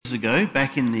ago,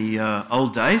 back in the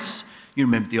old days, you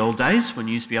remember the old days when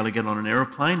you used to be able to get on an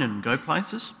aeroplane and go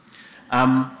places.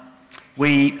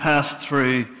 We passed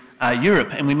through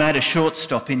Europe and we made a short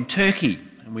stop in Turkey.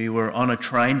 And we were on a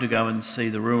train to go and see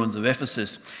the ruins of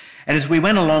Ephesus. And as we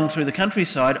went along through the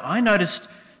countryside, I noticed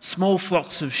small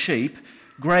flocks of sheep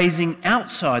grazing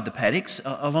outside the paddocks,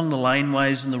 along the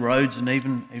laneways and the roads and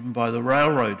even by the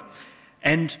railroad.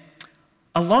 And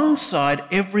alongside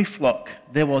every flock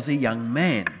there was a young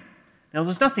man. Now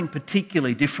there's nothing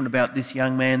particularly different about this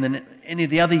young man than any of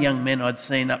the other young men I'd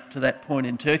seen up to that point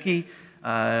in Turkey.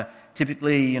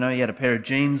 Typically, he had a pair of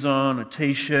jeans on, a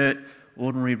t-shirt,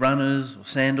 ordinary runners or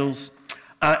sandals,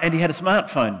 and he had a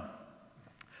smartphone.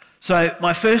 So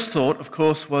my first thought, of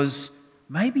course, was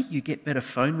maybe you get better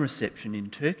phone reception in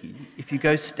Turkey if you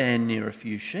go stand near a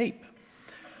few sheep.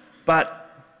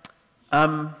 But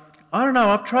I don't know,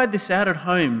 I've tried this out at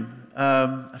home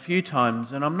a few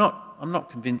times and I'm not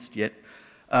convinced yet.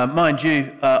 Mind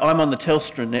you, I'm on the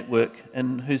Telstra network,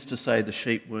 and who's to say the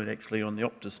sheep weren't actually on the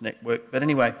Optus network. But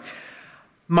anyway,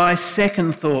 my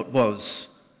second thought was,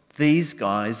 these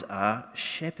guys are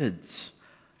shepherds.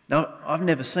 Now, I've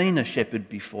never seen a shepherd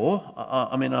before.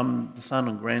 I'm the son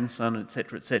and grandson,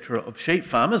 etc., of sheep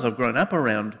farmers. I've grown up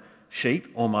around sheep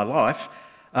all my life.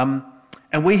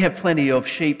 And we have plenty of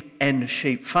sheep and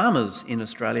sheep farmers in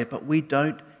Australia, but we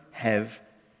don't have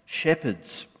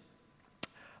shepherds.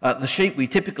 The sheep we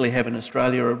typically have in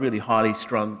Australia are really highly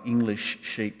strung English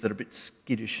sheep that are a bit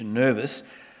skittish and nervous.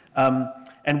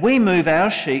 And we move our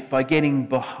sheep by getting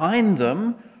behind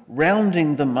them,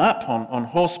 rounding them up on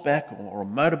horseback or a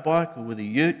motorbike or with a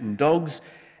ute and dogs,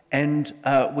 and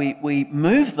we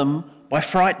move them by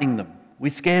frightening them.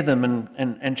 We scare them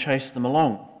and chase them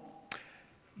along.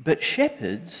 But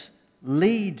shepherds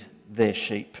lead their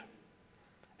sheep.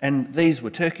 And these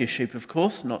were Turkish sheep, of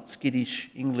course, not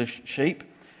skittish English sheep.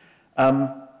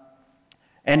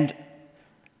 And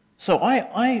so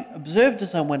I observed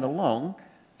as I went along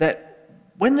that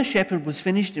when the shepherd was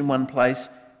finished in one place,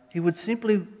 he would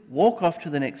simply walk off to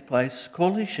the next place,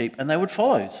 call his sheep, and they would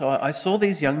follow. So I saw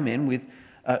these young men with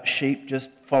sheep just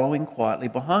following quietly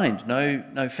behind.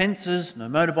 No fences, no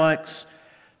motorbikes,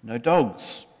 no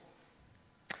dogs.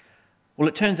 Well,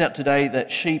 it turns out today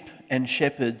that sheep and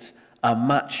shepherds are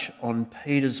much on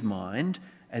Peter's mind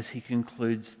as he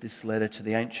concludes this letter to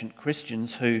the ancient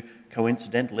Christians who,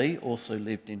 coincidentally, also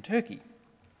lived in Turkey.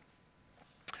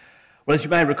 Well, as you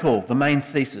may recall, the main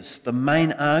thesis, the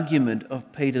main argument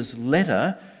of Peter's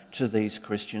letter to these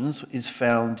Christians is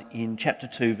found in chapter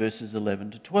 2, verses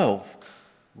 11 to 12,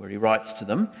 where he writes to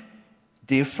them,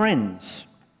 "Dear friends,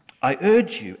 I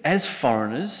urge you, as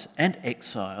foreigners and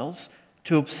exiles,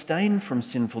 to abstain from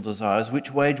sinful desires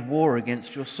which wage war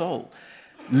against your soul.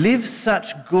 Live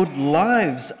such good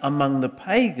lives among the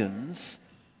pagans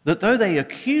that though they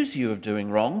accuse you of doing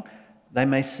wrong, they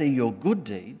may see your good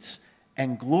deeds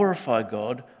and glorify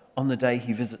God on the day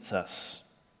he visits us."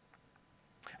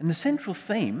 And the central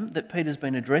theme that Peter's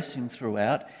been addressing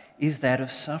throughout is that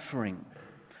of suffering.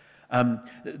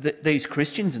 These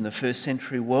Christians in the first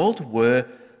century world were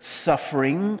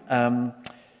suffering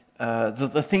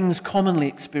the things commonly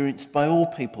experienced by all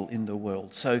people in the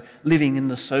world. So living in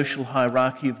the social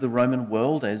hierarchy of the Roman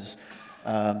world as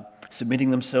submitting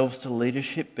themselves to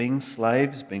leadership, being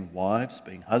slaves, being wives,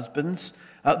 being husbands.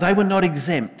 They were not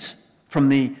exempt from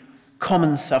the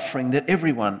common suffering that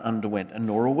everyone underwent, and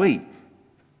nor are we.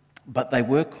 But they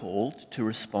were called to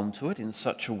respond to it in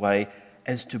such a way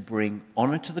as to bring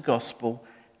honour to the gospel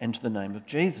and to the name of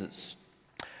Jesus.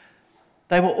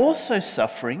 They were also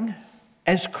suffering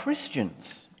as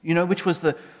Christians, which was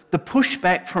the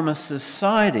pushback from a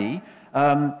society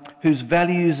whose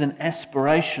values and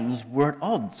aspirations were at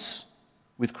odds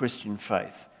with Christian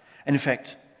faith. And in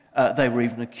fact, they were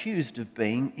even accused of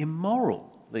being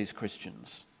immoral, these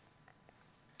Christians.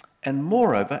 And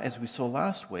moreover, as we saw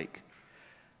last week,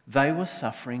 they were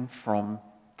suffering from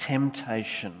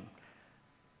temptation.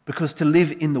 Because to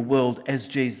live in the world as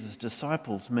Jesus'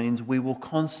 disciples means we will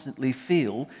constantly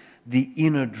feel the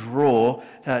inner draw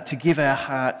to give our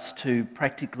hearts to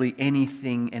practically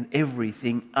anything and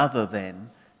everything other than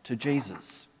to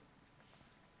Jesus.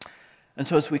 And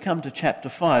so as we come to chapter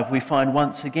 5, we find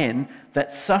once again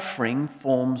that suffering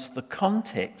forms the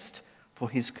context for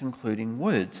his concluding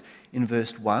words. In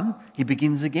verse 1, he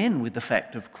begins again with the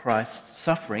fact of Christ's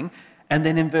suffering, and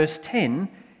then in verse 10,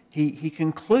 he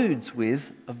concludes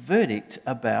with a verdict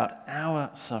about our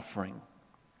suffering.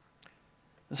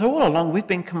 And so all along we've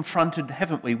been confronted,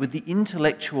 haven't we, with the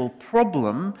intellectual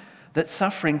problem that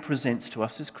suffering presents to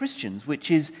us as Christians, which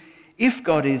is if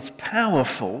God is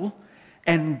powerful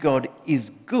and God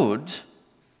is good,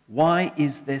 Why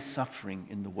is there suffering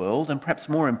in the world? And perhaps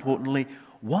more importantly,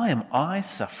 why am I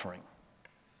suffering?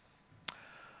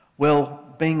 Well,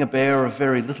 being a bear of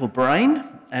very little brain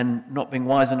and not being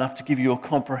wise enough to give you a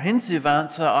comprehensive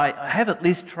answer, I have at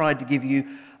least tried to give you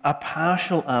a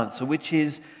partial answer, which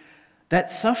is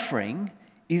that suffering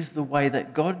is the way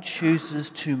that God chooses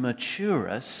to mature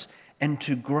us and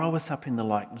to grow us up in the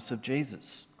likeness of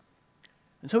Jesus.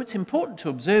 And so it's important to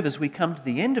observe as we come to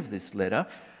the end of this letter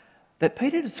that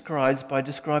Peter finishes by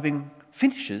describing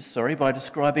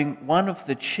one of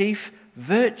the chief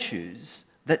virtues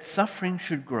that suffering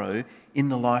should grow in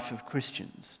the life of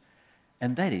Christians,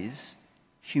 and that is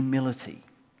humility.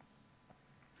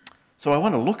 So I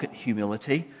want to look at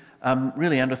humility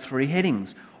really under three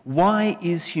headings. Why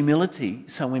is humility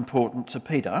so important to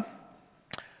Peter?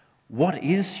 What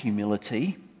is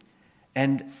humility?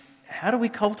 And how do we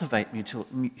cultivate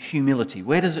humility?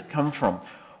 Where does it come from?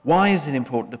 Why is it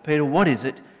important to Peter? What is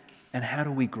it? And how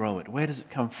do we grow it? Where does it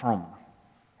come from?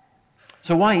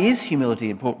 So why is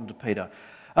humility important to Peter?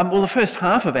 Well, the first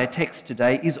half of our text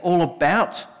today is all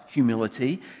about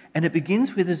humility, and it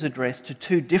begins with his address to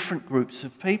two different groups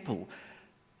of people,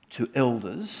 to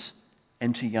elders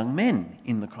and to young men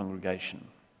in the congregation.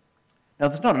 Now,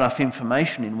 there's not enough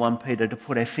information in 1 Peter to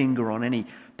put our finger on any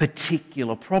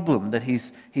particular problem that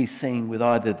he's seeing with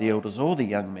either the elders or the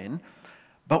young men,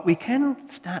 but we can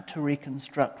start to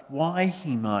reconstruct why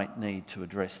he might need to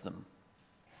address them.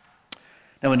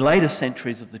 Now, in later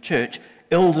centuries of the church,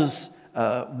 elders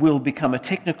will become a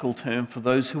technical term for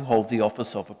those who hold the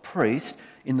office of a priest,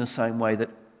 in the same way that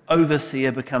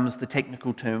overseer becomes the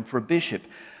technical term for a bishop.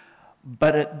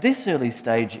 But at this early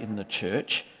stage in the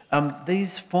church,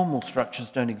 these formal structures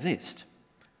don't exist.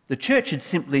 The church had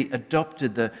simply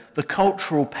adopted the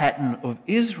cultural pattern of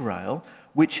Israel,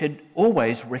 which had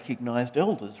always recognised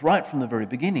elders right from the very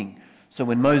beginning. So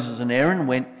when Moses and Aaron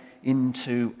went in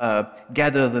to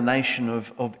gather the nation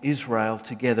of Israel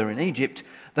together in Egypt,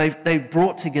 they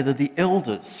brought together the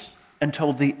elders and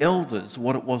told the elders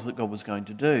what it was that God was going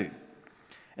to do.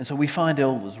 And so we find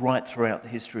elders right throughout the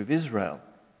history of Israel.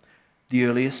 The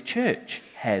earliest church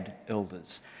had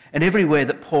elders. And everywhere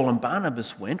that Paul and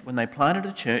Barnabas went, when they planted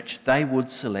a church, they would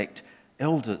select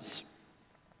elders.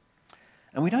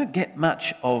 And we don't get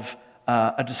much of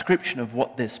a description of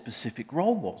what their specific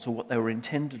role was or what they were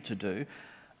intended to do,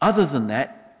 other than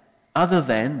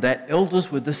that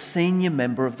elders were the senior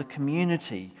member of the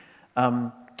community.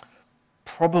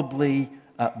 Probably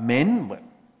men.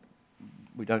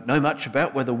 We don't know much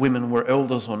about whether women were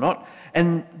elders or not.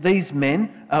 And these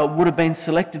men would have been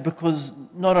selected because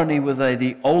not only were they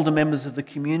the older members of the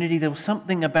community, there was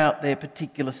something about their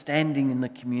particular standing in the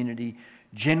community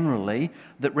generally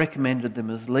that recommended them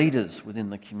as leaders within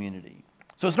the community.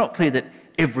 So it's not clear that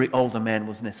every older man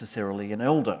was necessarily an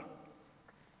elder.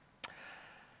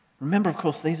 Remember, of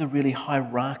course, these are really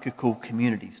hierarchical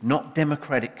communities, not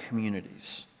democratic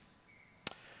communities.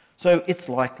 So it's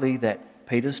likely that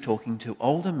Peter's talking to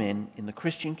older men in the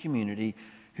Christian community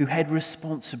who had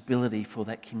responsibility for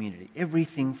that community.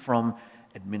 Everything from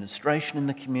administration in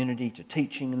the community to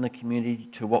teaching in the community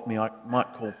to what we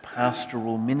might call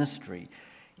pastoral ministry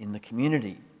in the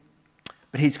community.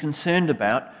 But he's concerned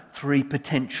about three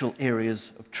potential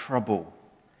areas of trouble.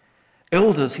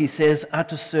 Elders, he says, are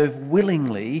to serve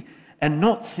willingly and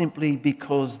not simply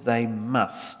because they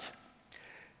must.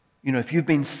 You know, if you've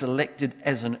been selected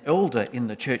as an elder in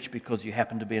the church because you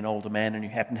happen to be an older man and you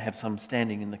happen to have some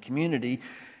standing in the community,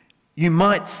 you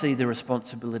might see the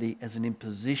responsibility as an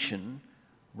imposition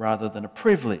rather than a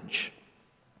privilege.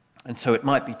 And so it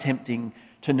might be tempting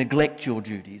to neglect your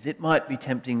duties. It might be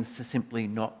tempting to simply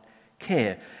not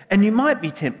care. And you might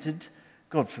be tempted,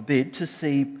 God forbid, to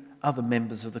see other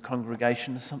members of the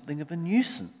congregation as something of a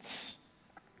nuisance.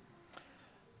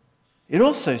 It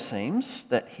also seems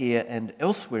that here and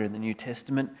elsewhere in the New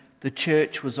Testament, the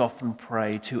church was often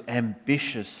prey to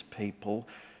ambitious people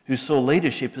who saw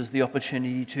leadership as the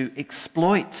opportunity to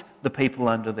exploit the people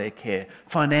under their care,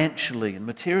 financially and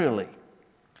materially.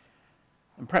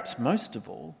 And perhaps most of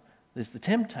all, there's the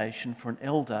temptation for an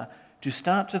elder to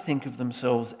start to think of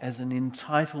themselves as an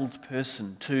entitled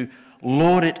person, to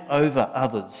lord it over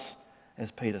others,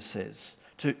 as Peter says,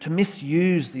 to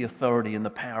misuse the authority and the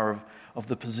power of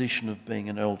the position of being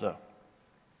an elder.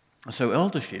 So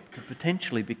eldership could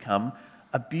potentially become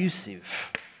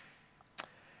abusive.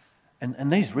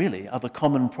 And these really are the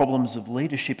common problems of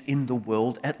leadership in the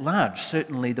world at large,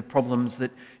 certainly the problems that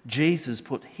Jesus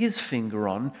put his finger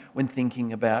on when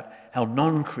thinking about how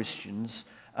non-Christians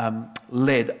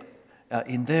led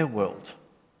in their world.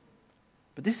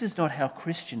 But this is not how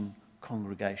Christian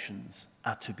congregations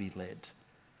are to be led.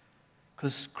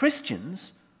 Because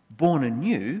Christians born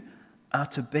anew, are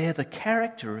to bear the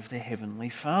character of their heavenly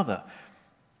Father.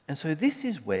 And so this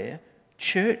is where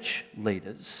church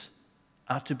leaders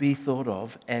are to be thought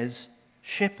of as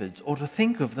shepherds, or to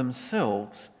think of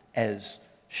themselves as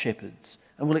shepherds.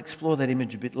 And we'll explore that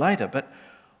image a bit later. But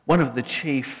one of the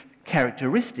chief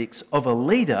characteristics of a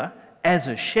leader as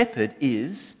a shepherd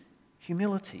is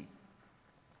humility.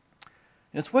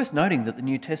 And it's worth noting that the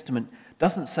New Testament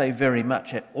doesn't say very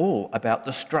much at all about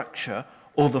the structure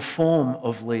or the form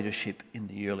of leadership in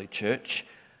the early church,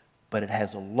 but it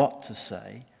has a lot to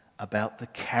say about the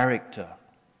character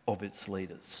of its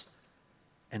leaders.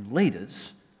 And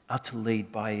leaders are to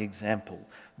lead by example.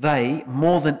 They,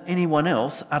 more than anyone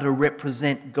else, are to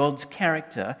represent God's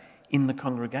character in the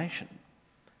congregation.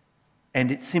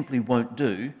 And it simply won't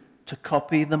do to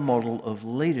copy the model of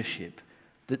leadership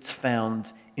that's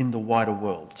found in the wider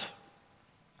world.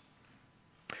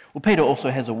 Well, Peter also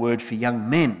has a word for young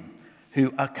men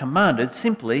who are commanded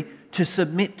simply to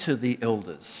submit to the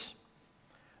elders.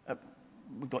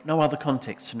 We've got no other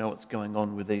context to know what's going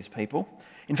on with these people.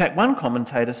 In fact, one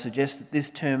commentator suggests that this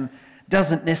term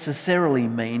doesn't necessarily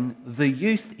mean the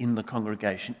youth in the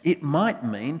congregation. It might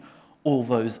mean all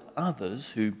those others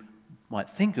who might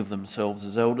think of themselves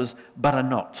as elders but are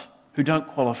not, who don't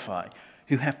qualify,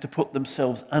 who have to put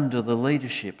themselves under the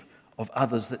leadership of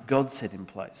others that God set in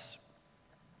place.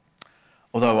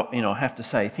 Although, I have to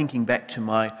say, thinking back to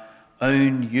my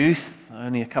own youth,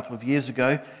 only a couple of years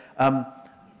ago,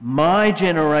 my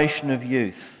generation of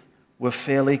youth were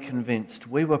fairly convinced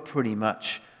we were pretty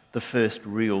much the first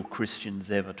real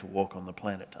Christians ever to walk on the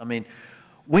planet. I mean,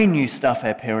 we knew stuff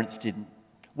our parents didn't.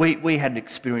 We had an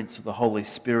experience of the Holy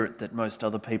Spirit that most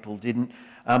other people didn't,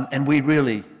 and we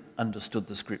really understood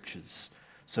the Scriptures.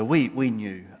 So we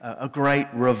knew a great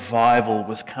revival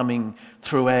was coming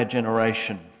through our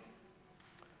generation.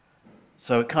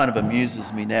 So it kind of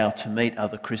amuses me now to meet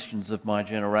other Christians of my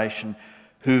generation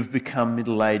who've become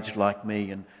middle-aged like me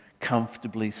and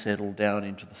comfortably settled down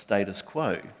into the status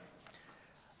quo.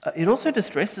 It also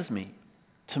distresses me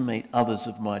to meet others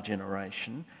of my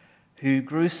generation who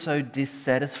grew so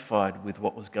dissatisfied with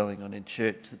what was going on in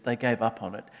church that they gave up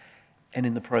on it, and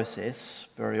in the process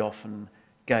very often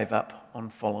gave up on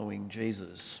following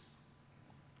Jesus.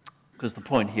 Because the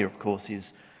point here, of course,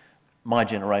 is my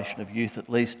generation of youth at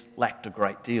least lacked a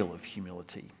great deal of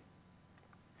humility.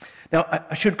 Now,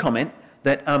 I should comment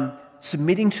that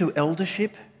submitting to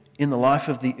eldership in the life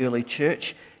of the early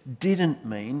church didn't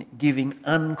mean giving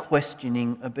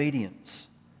unquestioning obedience,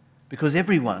 because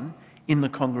everyone in the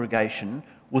congregation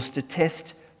was to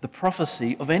test the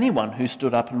prophecy of anyone who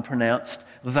stood up and pronounced,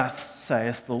 "Thus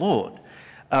saith the Lord."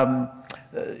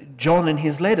 John in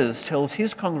his letters tells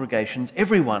his congregations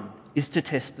everyone is to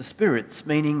test the spirits,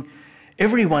 meaning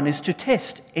everyone is to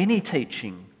test any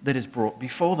teaching that is brought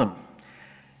before them.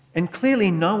 And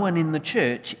clearly no one in the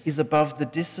church is above the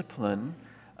discipline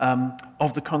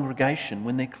of the congregation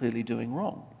when they're clearly doing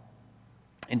wrong.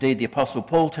 Indeed, the Apostle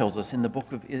Paul tells us in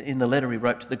the letter he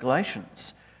wrote to the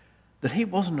Galatians that he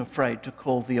wasn't afraid to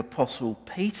call the Apostle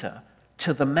Peter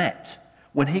to the mat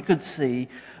when he could see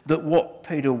that what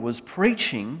Peter was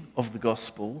preaching of the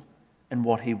gospel and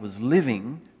what he was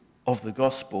living of the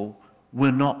gospel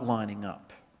were not lining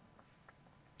up.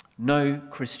 No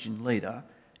Christian leader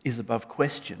is above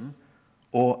question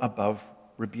or above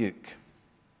rebuke.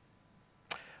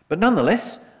 But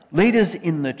nonetheless, leaders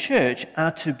in the church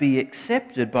are to be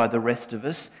accepted by the rest of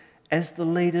us as the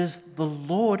leaders the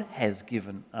Lord has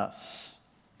given us.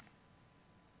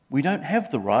 We don't have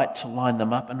the right to line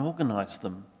them up and organise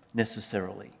them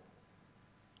necessarily.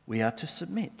 We are to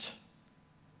submit.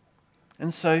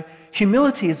 And so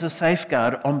humility is a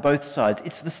safeguard on both sides.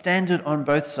 It's the standard on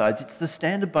both sides. It's the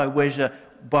standard by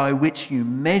which you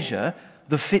measure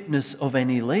the fitness of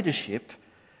any leadership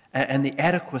and the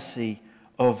adequacy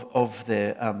of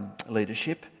their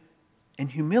leadership. And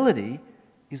humility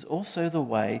is also the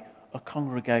way a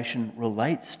congregation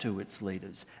relates to its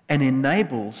leaders and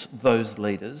enables those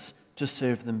leaders to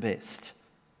serve them best.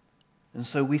 And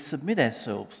so we submit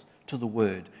ourselves to the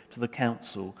word, to the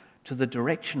counsel, to the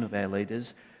direction of our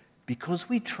leaders, because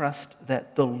we trust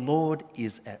that the Lord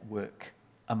is at work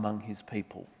among his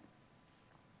people.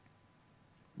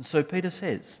 And so Peter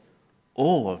says,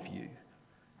 all of you,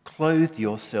 clothe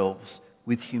yourselves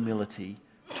with humility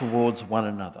towards one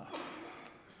another.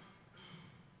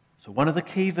 So one of the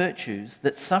key virtues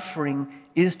that suffering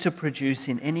is to produce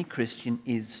in any Christian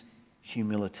is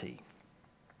humility.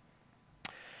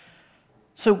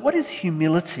 So what is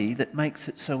humility that makes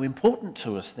it so important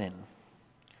to us then?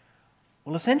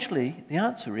 Well, essentially, the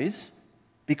answer is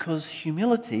because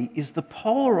humility is the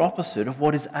polar opposite of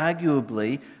what is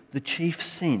arguably the chief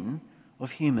sin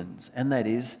of humans, and that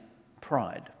is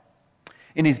pride.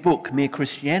 In his book, Mere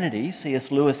Christianity,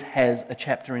 C.S. Lewis has a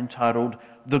chapter entitled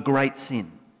The Great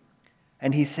Sin.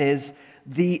 And he says,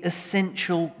 the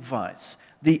essential vice,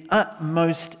 the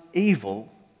utmost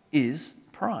evil is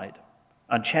pride.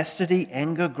 Unchastity,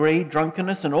 anger, greed,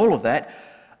 drunkenness, and all of that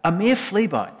are mere flea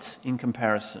bites in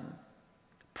comparison.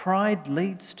 Pride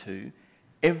leads to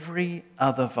every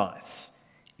other vice.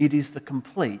 It is the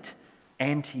complete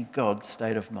anti-God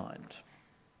state of mind.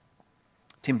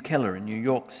 Tim Keller in New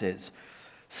York says,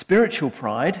 spiritual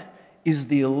pride is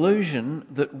the illusion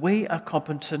that we are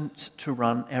competent to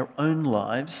run our own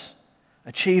lives,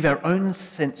 achieve our own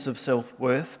sense of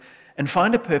self-worth, and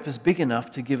find a purpose big enough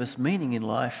to give us meaning in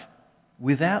life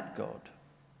without God.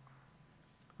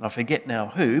 I forget now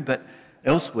who, but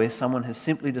elsewhere someone has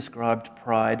simply described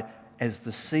pride as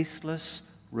the ceaseless,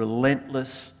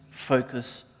 relentless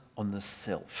focus on the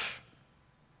self.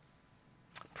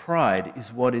 Pride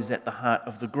is what is at the heart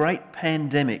of the great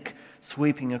pandemic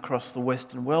sweeping across the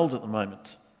Western world at the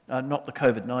moment. Not the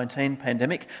COVID-19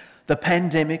 pandemic, the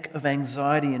pandemic of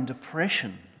anxiety and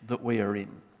depression that we are in.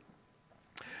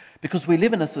 Because we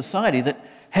live in a society that,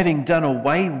 having done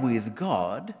away with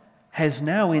God, has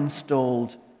now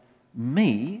installed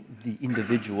me, the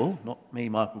individual, not me,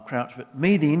 Michael Crouch, but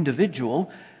me, the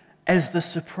individual, as the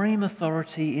supreme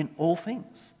authority in all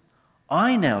things.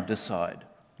 I now decide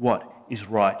what is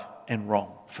right and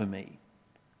wrong for me.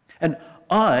 And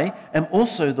I am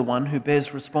also the one who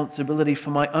bears responsibility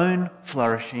for my own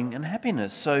flourishing and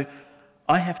happiness. So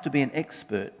I have to be an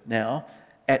expert now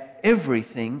at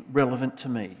everything relevant to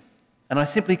me. And I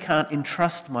simply can't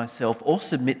entrust myself or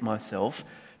submit myself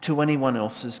to anyone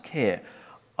else's care.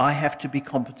 I have to be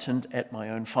competent at my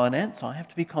own finance. I have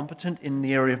to be competent in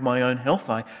the area of my own health.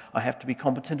 I have to be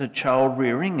competent at child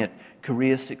rearing, at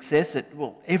career success, at,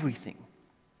 everything.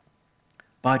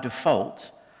 By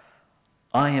default,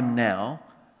 I am now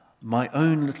my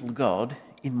own little God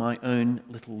in my own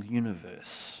little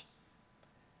universe.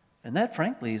 And that,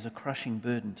 frankly, is a crushing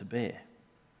burden to bear.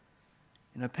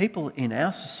 People in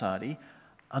our society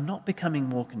are not becoming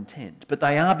more content, but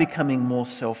they are becoming more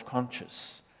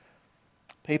self-conscious.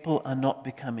 People are not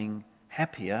becoming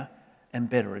happier and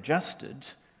better adjusted.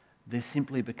 They're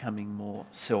simply becoming more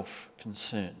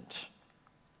self-concerned.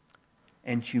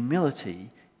 And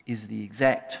humility is the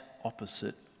exact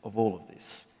opposite of all of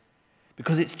this.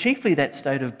 Because it's chiefly that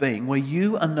state of being where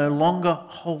you are no longer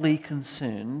wholly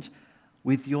concerned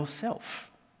with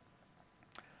yourself.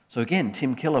 So again,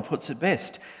 Tim Keller puts it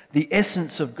best. The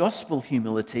essence of gospel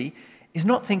humility is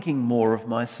not thinking more of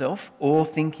myself or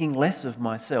thinking less of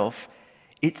myself.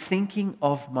 It's thinking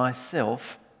of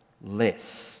myself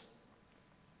less.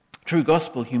 True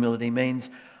gospel humility means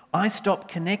I stop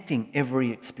connecting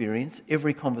every experience,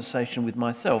 every conversation with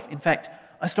myself. In fact,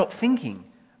 I stop thinking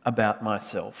about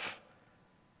myself.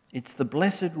 It's the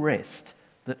blessed rest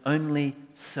that only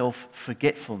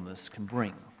self-forgetfulness can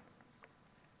bring.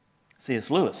 C.S.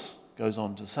 Lewis goes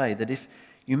on to say that if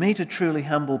you meet a truly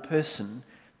humble person,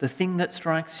 the thing that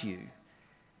strikes you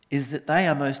is that they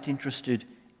are most interested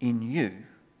in you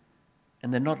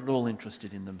and they're not at all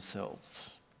interested in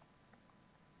themselves.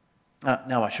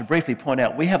 Now, I should briefly point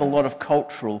out, we have a lot of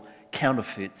cultural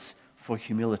counterfeits for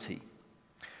humility.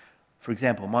 For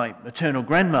example, my maternal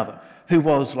grandmother, who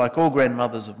was, like all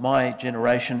grandmothers of my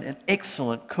generation, an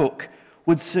excellent cook,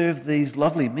 would serve these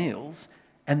lovely meals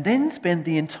and then spend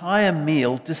the entire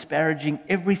meal disparaging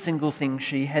every single thing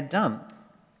she had done.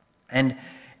 And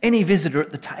any visitor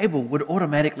at the table would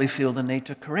automatically feel the need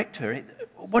to correct her.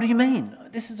 What do you mean?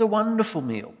 This is a wonderful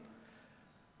meal.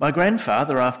 My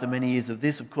grandfather, after many years of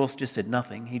this, of course, just said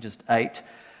nothing. He just ate.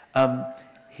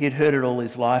 He had heard it all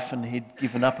his life and he'd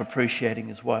given up appreciating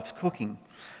his wife's cooking.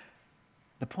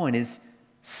 The point is,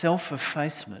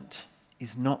 self-effacement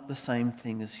is not the same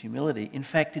thing as humility. In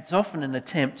fact, it's often an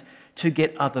attempt to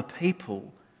get other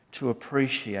people to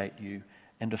appreciate you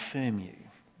and affirm you.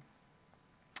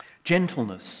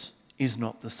 Gentleness is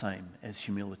not the same as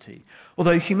humility.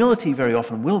 Although humility very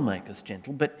often will make us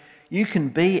gentle, but you can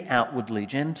be outwardly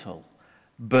gentle,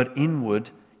 but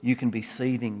inward you can be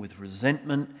seething with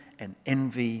resentment and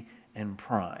envy and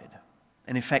pride.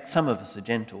 And in fact, some of us are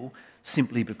gentle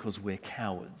simply because we're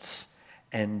cowards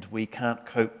and we can't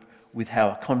cope with how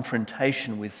a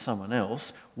confrontation with someone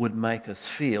else would make us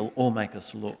feel or make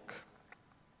us look.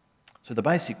 So the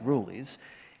basic rule is,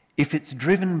 if it's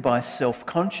driven by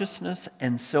self-consciousness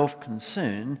and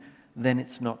self-concern, then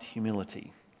it's not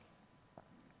humility.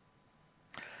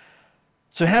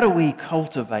 So how do we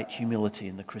cultivate humility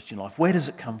in the Christian life? Where does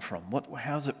it come from?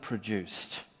 How is it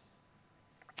produced?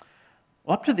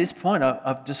 Up to this point,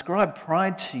 I've described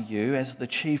pride to you as the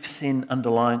chief sin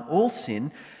underlying all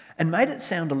sin and made it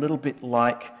sound a little bit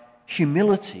like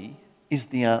humility is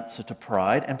the answer to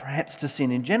pride and perhaps to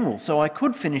sin in general. So I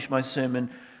could finish my sermon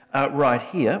right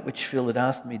here, which Phil had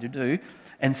asked me to do,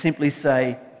 and simply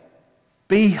say,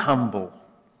 be humble.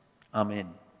 Amen.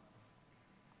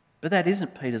 But that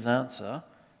isn't Peter's answer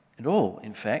at all,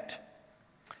 in fact.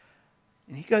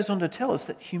 And he goes on to tell us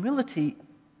that humility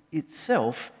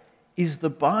itself is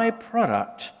the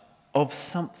byproduct of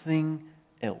something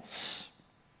else.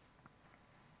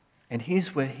 And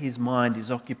here's where his mind is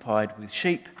occupied with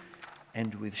sheep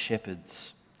and with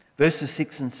shepherds. Verses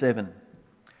 6 and 7.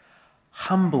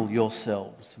 Humble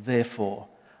yourselves, therefore,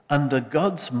 under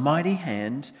God's mighty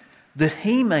hand, that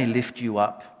he may lift you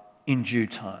up in due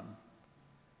time.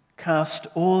 Cast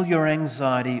all your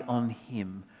anxiety on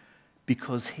him,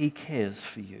 because he cares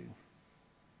for you.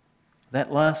 That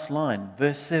last line,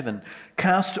 verse 7,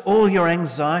 cast all your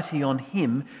anxiety on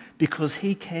him because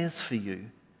he cares for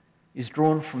you, is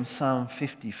drawn from Psalm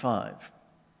 55.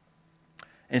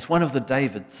 And it's one of the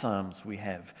David psalms we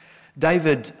have.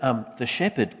 David, the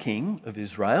shepherd king of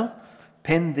Israel,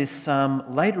 penned this psalm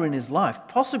later in his life,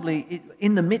 possibly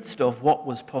in the midst of what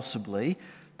was possibly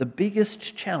the biggest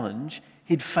challenge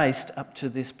he'd faced up to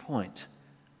this point,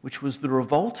 which was the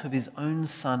revolt of his own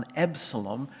son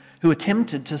Absalom, who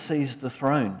attempted to seize the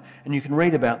throne. And you can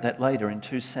read about that later in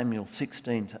 2 Samuel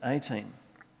 16 to 18.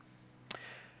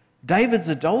 David's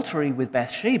adultery with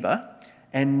Bathsheba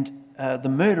and the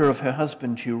murder of her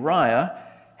husband Uriah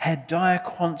had dire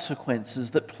consequences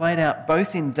that played out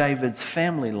both in David's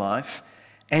family life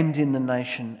and in the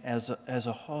nation as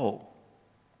a whole.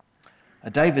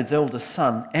 David's eldest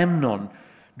son, Amnon,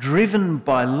 driven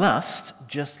by lust,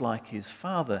 just like his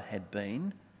father had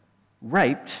been,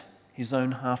 raped his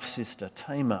own half-sister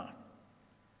Tamar.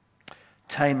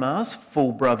 Tamar's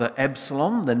full brother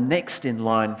Absalom, the next in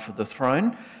line for the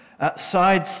throne,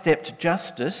 sidestepped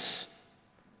justice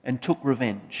and took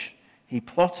revenge. He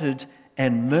plotted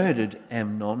and murdered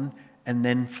Amnon and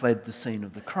then fled the scene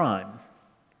of the crime.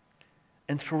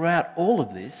 And throughout all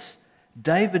of this,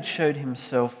 David showed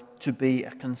himself to be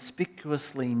a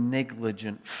conspicuously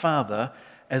negligent father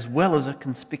as well as a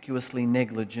conspicuously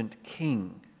negligent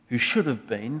king who should have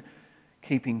been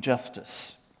keeping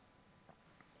justice.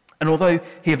 And although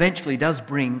he eventually does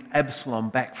bring Absalom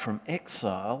back from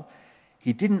exile,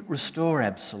 he didn't restore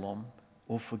Absalom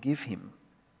or forgive him.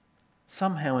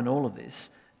 Somehow in all of this,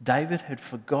 David had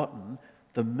forgotten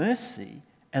the mercy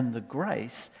and the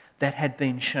grace that had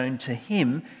been shown to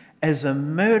him as a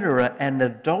murderer and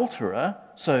adulterer,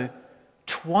 so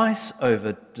twice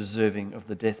over deserving of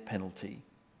the death penalty.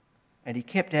 And he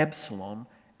kept Absalom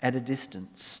at a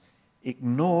distance,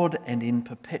 ignored and in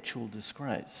perpetual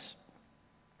disgrace.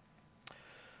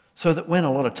 So that when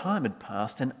a lot of time had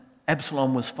passed and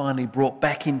Absalom was finally brought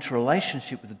back into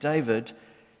relationship with David,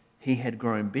 he had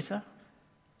grown bitter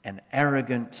and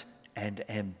arrogant and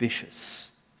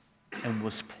ambitious and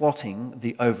was plotting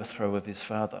the overthrow of his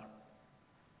father.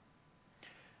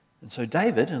 And so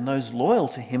David and those loyal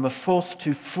to him are forced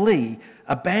to flee,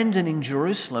 abandoning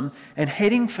Jerusalem and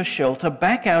heading for shelter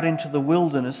back out into the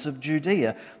wilderness of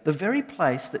Judea, the very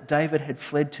place that David had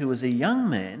fled to as a young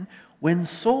man when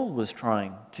Saul was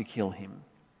trying to kill him.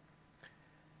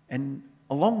 And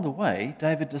along the way,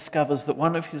 David discovers that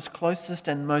one of his closest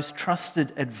and most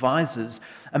trusted advisors,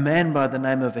 a man by the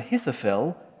name of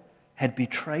Ahithophel, had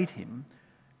betrayed him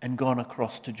and gone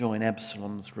across to join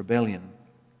Absalom's rebellion.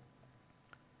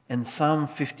 And Psalm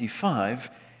 55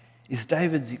 is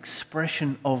David's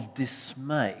expression of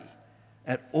dismay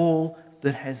at all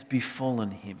that has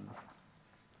befallen him.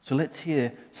 So let's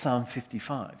hear Psalm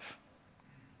 55.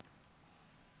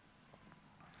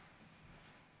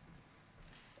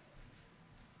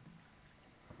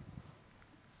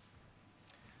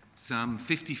 Psalm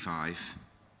 55,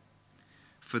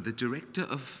 for the director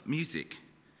of music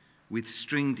with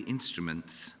stringed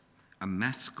instruments, a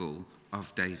maskil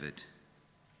of David.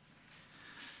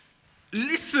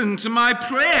 Listen to my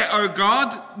prayer, O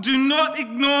God. Do not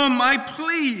ignore my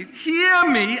plea. Hear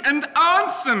me and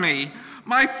answer me.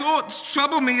 My thoughts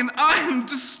trouble me and I am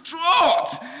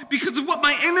distraught because of what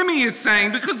my enemy is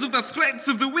saying, because of the threats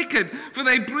of the wicked, for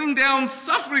they bring down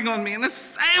suffering on me and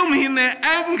assail me in their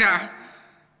anger.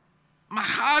 My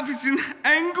heart is in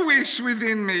anguish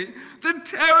within me. The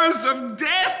terrors of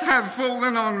death have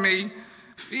fallen on me.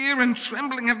 Fear and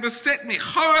trembling have beset me.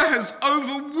 Horror has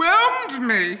overwhelmed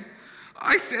me.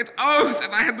 I said, oh,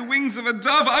 that I had the wings of a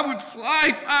dove. I would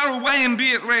fly far away and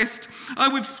be at rest. I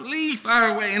would flee far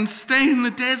away and stay in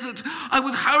the desert. I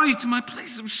would hurry to my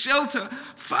place of shelter,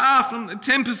 far from the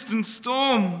tempest and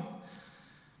storm.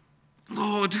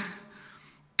 Lord,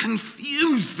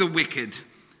 confuse the wicked.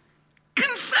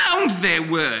 Confound their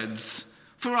words.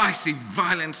 For I see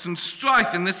violence and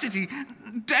strife in the city.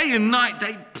 Day and night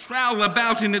they prowl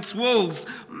about in its walls.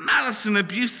 Malice and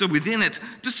abuse are within it.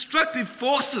 Destructive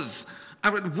forces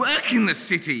are at work in the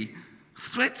city.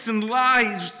 Threats and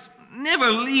lies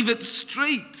never leave its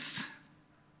streets.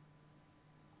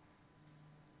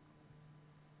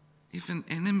 If an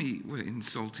enemy were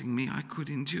insulting me, I could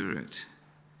endure it.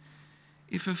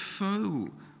 If a foe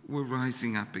were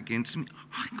rising up against me,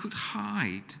 I could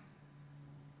hide.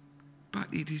 But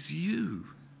it is you,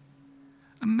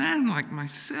 a man like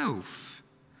myself,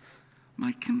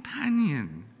 my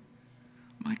companion,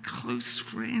 my close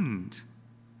friend,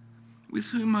 with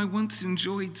whom I once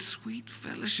enjoyed sweet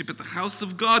fellowship at the house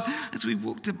of God as we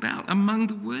walked about among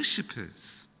the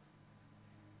worshippers.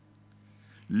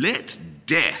 Let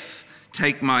death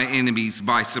take my enemies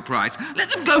by surprise.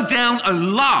 Let them go down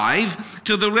alive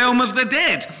to the realm of the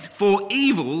dead, for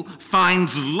evil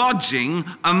finds lodging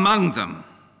among them.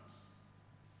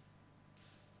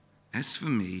 As for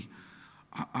me,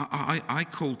 I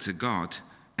call to God,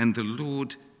 and the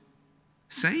Lord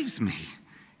saves me.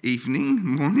 Evening,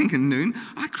 morning, and noon,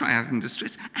 I cry out in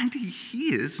distress, and he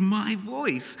hears my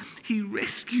voice. He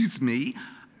rescues me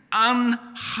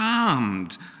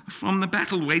unharmed from the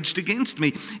battle waged against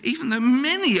me, even though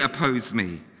many oppose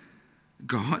me.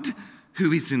 God,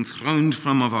 who is enthroned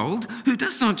from of old, who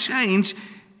does not change,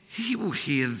 he will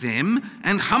hear them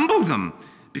and humble them,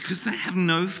 because they have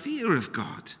no fear of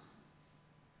God.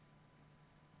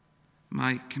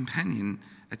 My companion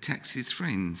attacks his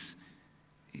friends.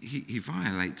 He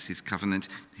violates his covenant.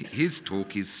 His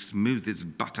talk is smooth as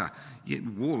butter, yet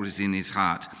war is in his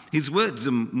heart. His words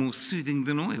are more soothing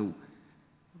than oil,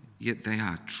 yet they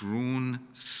are drawn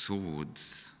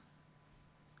swords.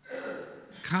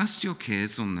 Cast your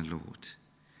cares on the Lord,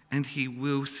 and he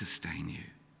will sustain you.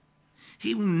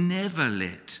 He will never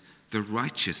let the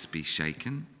righteous be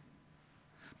shaken.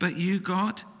 But you,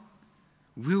 God,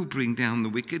 will bring down the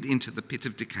wicked into the pit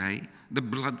of decay. The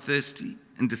bloodthirsty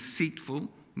and deceitful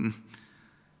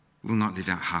will not live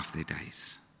out half their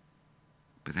days.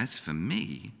 But as for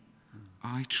me,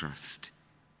 I trust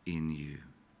in you.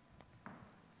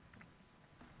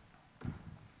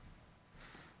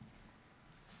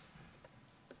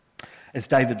 As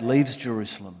David leaves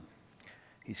Jerusalem,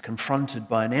 he's confronted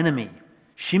by an enemy,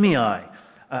 Shimei,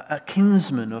 a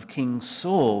kinsman of King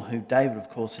Saul, who David, of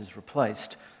course, has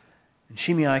replaced. And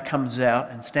Shimei comes out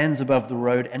and stands above the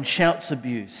road and shouts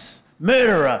abuse.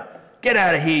 "Murderer, get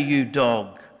out of here, you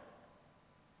dog."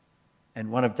 And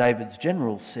one of David's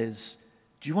generals says,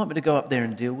 "Do you want me to go up there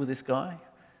and deal with this guy?"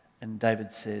 And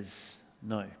David says,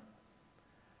 "No.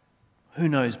 Who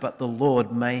knows, but the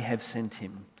Lord may have sent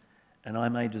him, and I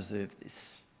may deserve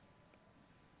this."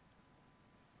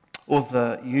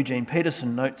 Author Eugene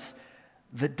Peterson notes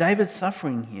that David's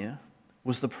suffering here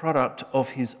was the product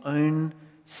of his own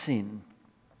sin,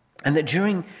 and that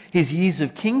during his years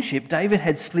of kingship, David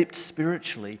had slipped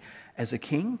spiritually as a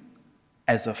king,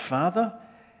 as a father,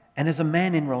 and as a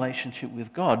man in relationship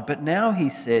with God. But now he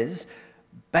says,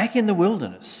 back in the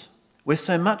wilderness, where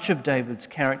so much of David's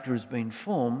character has been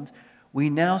formed, we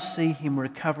now see him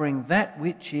recovering that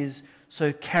which is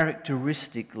so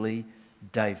characteristically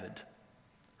David.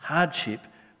 Hardship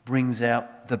brings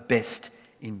out the best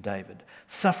in David.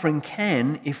 Suffering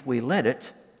can, if we let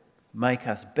it, make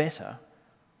us better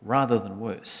rather than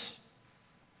worse.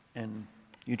 And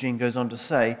Eugene goes on to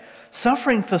say,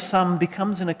 suffering for some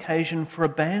becomes an occasion for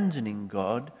abandoning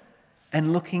God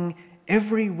and looking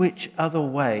every which other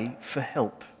way for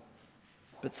help.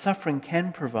 But suffering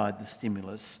can provide the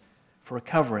stimulus for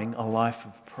recovering a life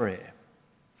of prayer.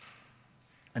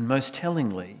 And most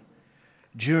tellingly,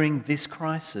 during this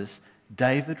crisis,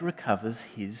 David recovers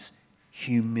his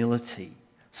humility,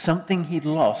 something he'd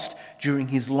lost during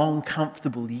his long,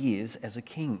 comfortable years as a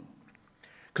king.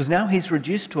 Because now he's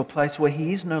reduced to a place where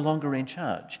he is no longer in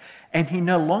charge, and he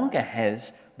no longer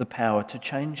has the power to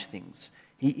change things.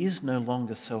 He is no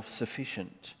longer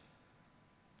self-sufficient.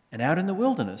 And out in the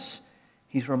wilderness,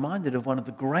 he's reminded of one of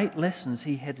the great lessons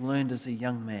he had learned as a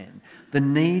young man, the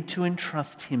need to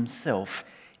entrust himself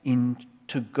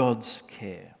into God's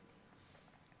care.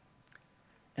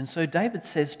 And so David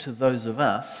says to those of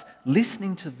us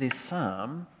listening to this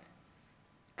psalm,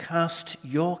 cast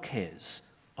your cares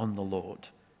on the Lord,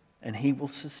 and he will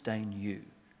sustain you.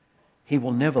 He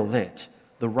will never let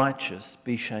the righteous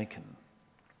be shaken.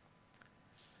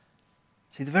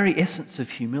 See, the very essence of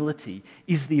humility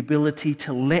is the ability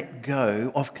to let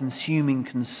go of consuming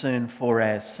concern for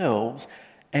ourselves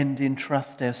and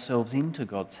entrust ourselves into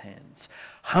God's hands.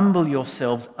 Humble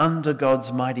yourselves under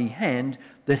God's mighty hand,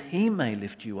 that he may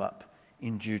lift you up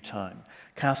in due time.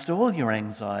 Cast all your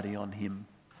anxiety on him,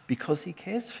 because he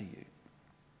cares for you.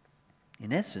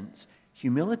 In essence,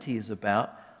 humility is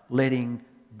about letting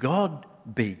God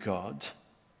be God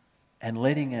and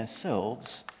letting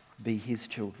ourselves be his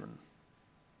children.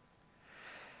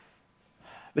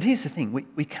 But here's the thing,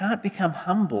 we can't become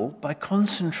humble by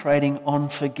concentrating on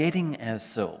forgetting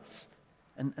ourselves.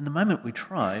 And the moment we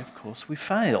try, of course, we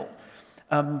fail.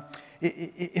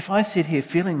 If I sit here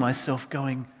feeling myself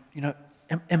going,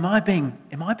 am I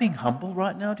being humble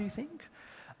right now, do you think?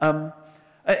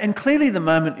 And clearly the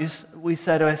moment is we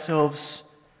say to ourselves,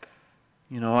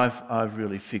 I've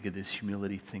really figured this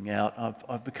humility thing out.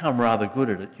 I've become rather good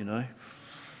at it,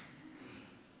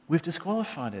 We've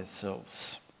disqualified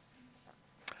ourselves.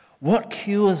 What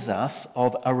cures us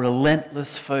of a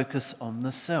relentless focus on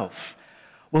the self?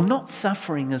 Well, not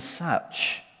suffering as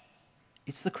such.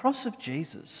 It's the cross of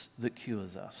Jesus that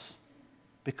cures us.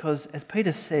 Because as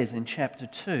Peter says in chapter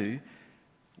 2,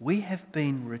 we have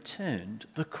been returned.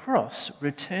 The cross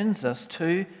returns us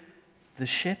to the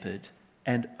shepherd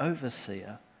and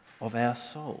overseer of our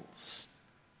souls.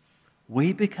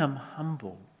 We become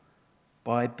humble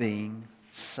by being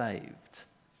saved,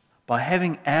 by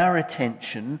having our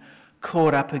attention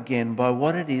caught up again by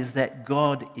what it is that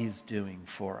God is doing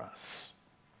for us.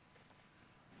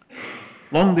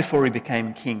 Long before he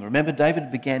became king, remember,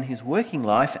 David began his working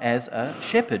life as a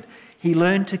shepherd. He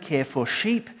learned to care for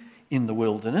sheep in the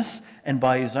wilderness, and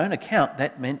by his own account,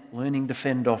 that meant learning to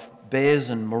fend off bears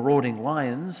and marauding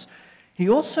lions. He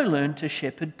also learned to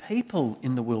shepherd people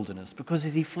in the wilderness, because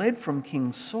as he fled from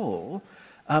King Saul,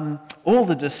 all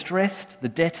the distressed, the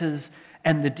debtors,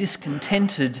 and the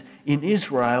discontented in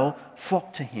Israel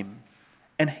flocked to him.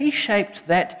 And he shaped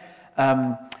that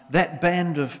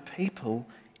band of people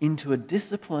into a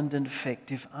disciplined and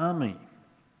effective army.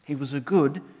 He was a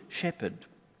good shepherd.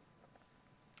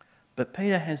 But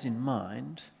Peter has in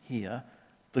mind here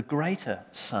the greater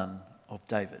Son of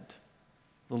David,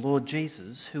 the Lord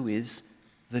Jesus, who is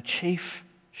the chief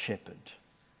shepherd.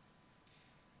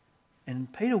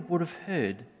 And Peter would have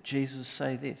heard Jesus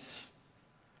say this,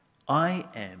 I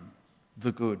am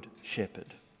the good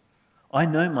shepherd. I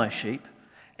know my sheep,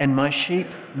 and my sheep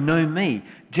know me,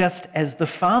 just as the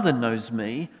Father knows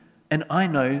me, and I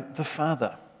know the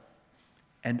Father.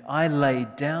 And I lay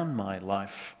down my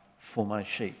life for my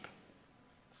sheep.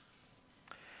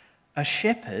 A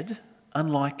shepherd,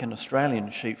 unlike an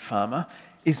Australian sheep farmer,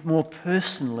 is more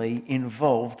personally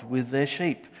involved with their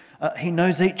sheep. He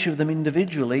knows each of them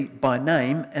individually by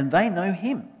name, and they know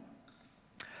him.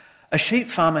 A sheep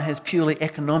farmer has purely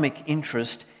economic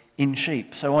interest in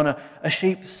sheep. So on a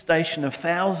sheep station of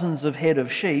thousands of head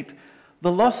of sheep,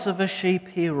 the loss of a sheep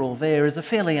here or there is a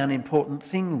fairly unimportant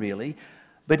thing, really.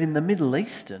 But in the Middle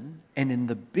Eastern and in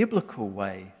the biblical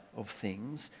way of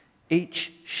things,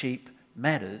 each sheep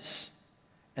matters.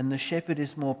 And the shepherd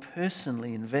is more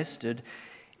personally invested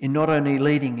in not only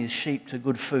leading his sheep to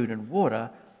good food and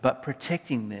water, but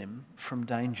protecting them from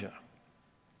danger.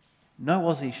 No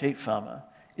Aussie sheep farmer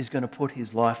is going to put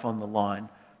his life on the line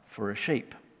for a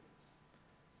sheep.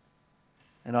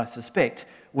 And I suspect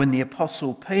when the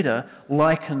Apostle Peter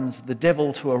likens the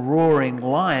devil to a roaring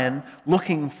lion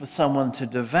looking for someone to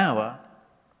devour,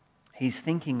 he's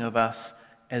thinking of us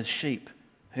as sheep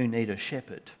who need a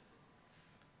shepherd.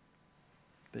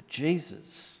 But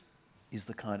Jesus is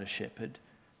the kind of shepherd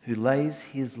who lays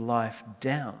his life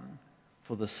down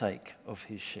for the sake of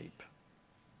his sheep.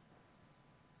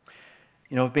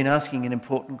 I've been asking an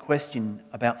important question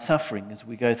about suffering as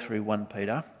we go through 1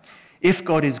 Peter. If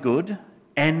God is good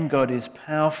and God is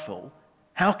powerful,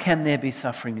 how can there be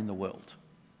suffering in the world?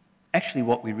 Actually,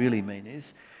 what we really mean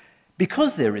is,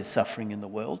 because there is suffering in the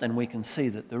world, and we can see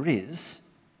that there is,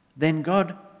 then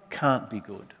God can't be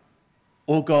good,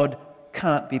 or God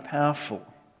can't be powerful.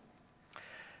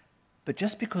 But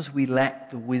just because we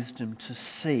lack the wisdom to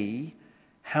see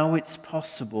how it's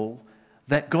possible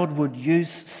that God would use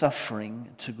suffering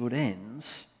to good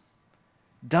ends,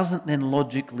 doesn't then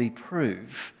logically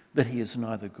prove that he is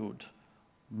neither good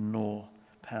nor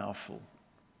powerful.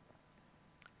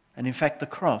 And in fact, the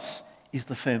cross is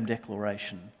the firm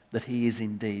declaration that he is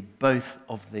indeed both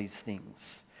of these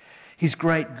things. His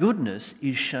great goodness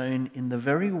is shown in the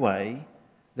very way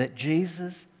that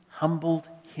Jesus humbled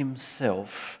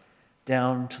himself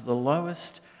down to the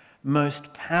lowest,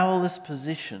 most powerless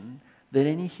position that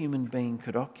any human being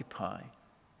could occupy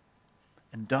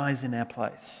and dies in our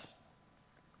place.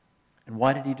 And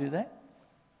why did he do that?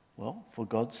 Well, for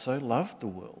God so loved the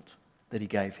world that he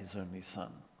gave his only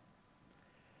Son.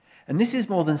 And this is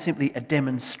more than simply a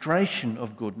demonstration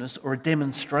of goodness or a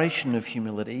demonstration of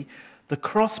humility. The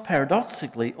cross,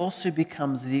 paradoxically, also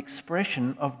becomes the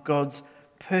expression of God's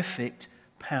perfect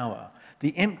power.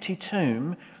 The empty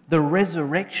tomb, the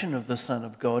resurrection of the Son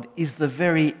of God, is the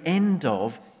very end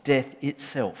of death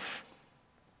itself.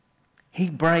 He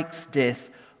breaks death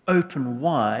open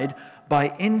wide by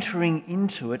entering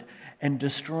into it and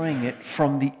destroying it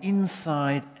from the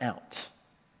inside out.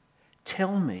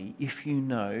 Tell me if you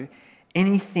know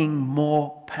anything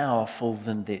more powerful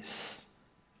than this.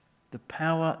 The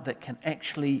power that can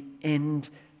actually end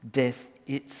death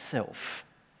itself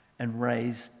and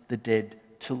raise the dead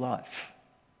to life.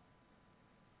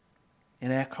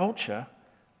 In our culture,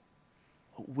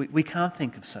 we can't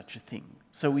think of such a thing.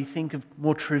 So we think of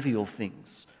more trivial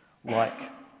things like,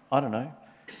 I don't know,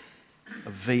 a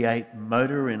V8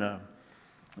 motor in a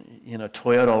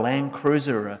Toyota Land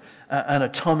Cruiser, an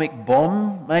atomic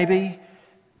bomb maybe.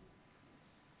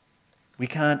 We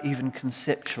can't even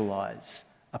conceptualize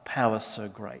a power so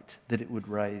great that it would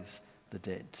raise the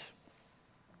dead.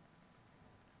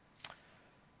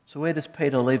 So where does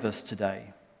Peter leave us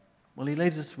today? Well, he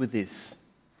leaves us with this.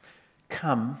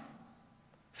 Come,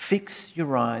 fix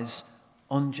your eyes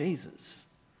on Jesus,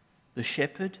 the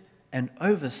shepherd and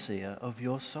overseer of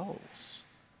your souls.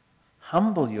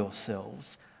 Humble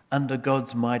yourselves under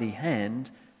God's mighty hand,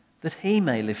 that he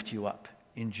may lift you up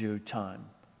in due time.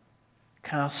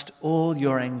 Cast all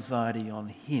your anxiety on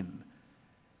him,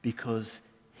 because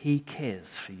he cares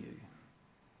for you.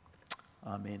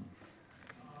 Amen.